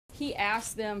he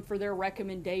asked them for their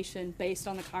recommendation based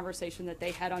on the conversation that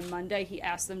they had on Monday. He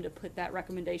asked them to put that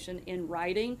recommendation in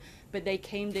writing, but they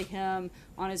came to him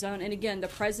on his own. And again, the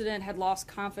president had lost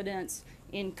confidence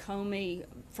in Comey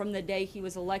from the day he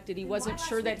was elected. He wasn't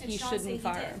sure that he shouldn't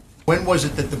fire him. When was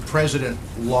it that the president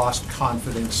lost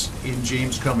confidence in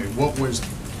James Comey? What was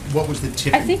the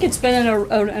tipping point? I think it's been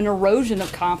an erosion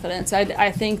of confidence.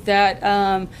 I think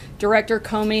that Director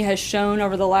Comey has shown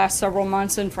over the last several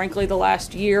months and frankly the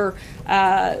last year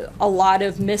a lot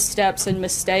of missteps and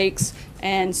mistakes.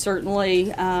 And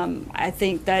certainly I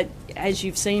think that, as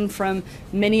you've seen from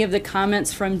many of the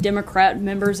comments from Democrat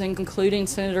members, including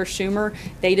Senator Schumer,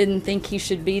 they didn't think he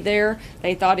should be there.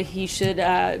 They thought he should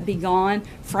be gone.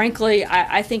 Frankly,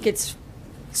 I think it's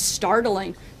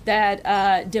startling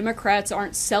that Democrats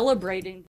aren't celebrating